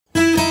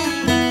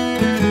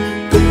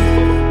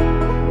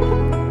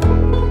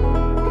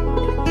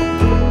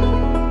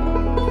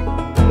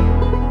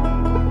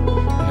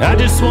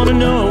wanna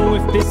know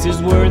if this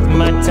is worth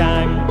my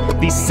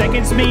time. These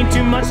seconds mean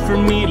too much for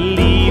me to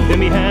leave them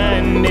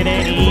behind. It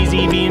ain't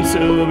easy being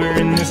sober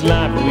in this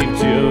life we've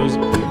chose.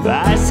 The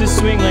ice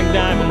swing like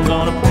diamonds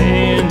on a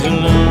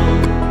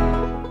pendulum.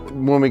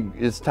 When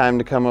it's time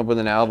to come up with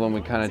an album, we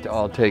kind of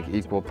all take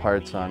equal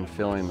parts on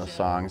filling the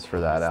songs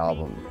for that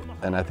album.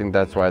 And I think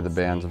that's why the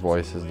band's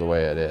voice is the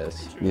way it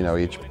is. You know,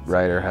 each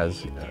writer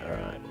has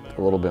a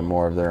little bit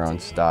more of their own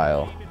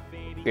style.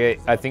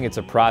 I think it's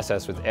a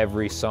process with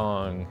every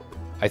song.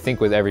 I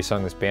think with every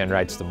song this band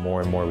writes, the more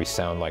and more we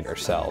sound like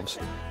ourselves.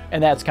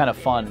 And that's kind of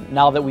fun.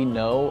 Now that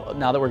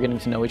we're getting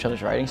to know each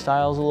other's writing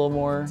styles a little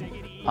more,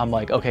 I'm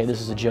like, okay, this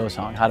is a Joe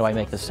song. How do I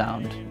make this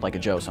sound like a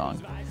Joe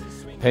song?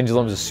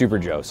 Pendulum's a super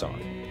Joe song.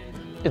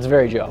 It's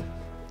very Joe.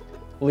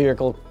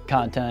 Lyrical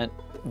content,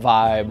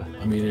 vibe.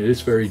 I mean, it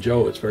is very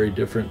Joe. It's very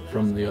different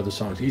from the other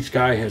songs. Each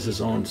guy has his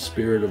own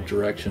spirit of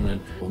direction, and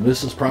well,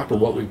 this is proper.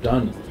 What we've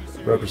done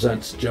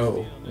represents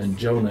Joe and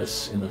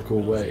Joe-ness in a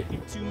cool way.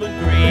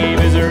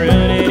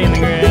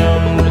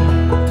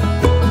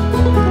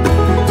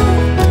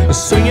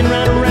 Swinging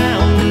right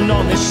around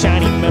on this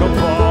shiny metal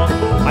ball.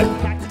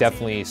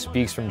 Definitely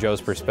speaks from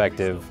Joe's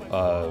perspective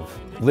of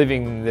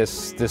living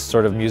this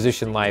sort of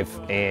musician life,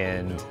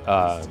 and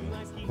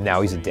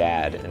now he's a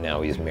dad, and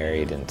now he's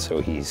married, and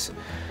so he's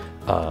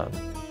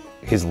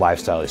his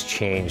lifestyle has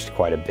changed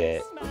quite a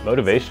bit.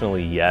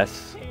 Motivationally,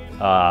 yes.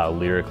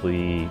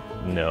 Lyrically,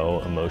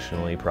 no.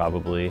 Emotionally,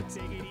 probably.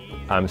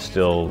 I'm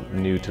still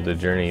new to the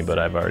journey, but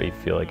I've already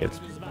feel like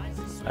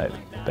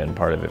I've been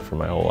part of it for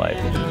my whole life.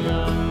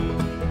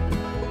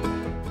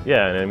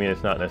 Yeah, and I mean,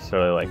 it's not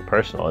necessarily like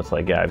personal. It's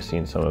like, yeah, I've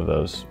seen some of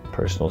those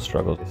personal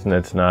struggles. And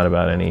it's not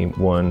about any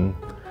one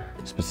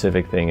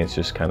specific thing. It's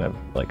just kind of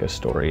like a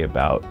story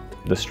about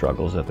the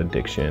struggles of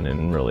addiction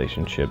and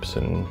relationships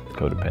and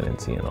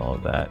codependency and all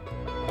of that.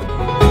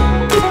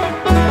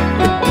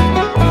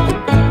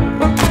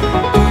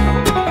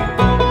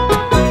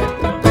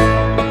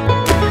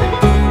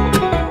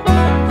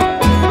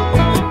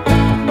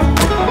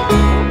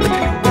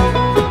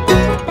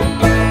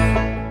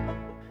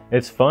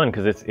 It's fun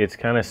because it's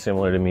kind of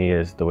similar to me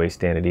as the way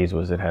Stand at Ease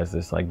was. It has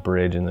this like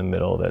bridge in the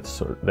middle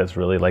that's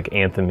really like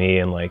anthem-y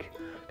and like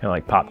kind of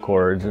like pop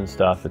chords and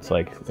stuff. It's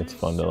like it's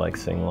fun to like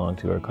sing along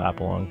to or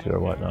clap along to or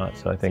whatnot.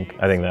 So I think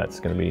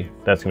that's gonna be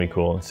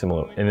cool and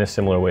similar in a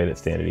similar way that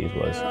Stand at Ease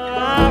was.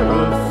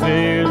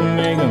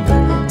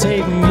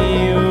 Take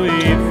me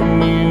away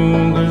from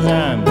you, 'cause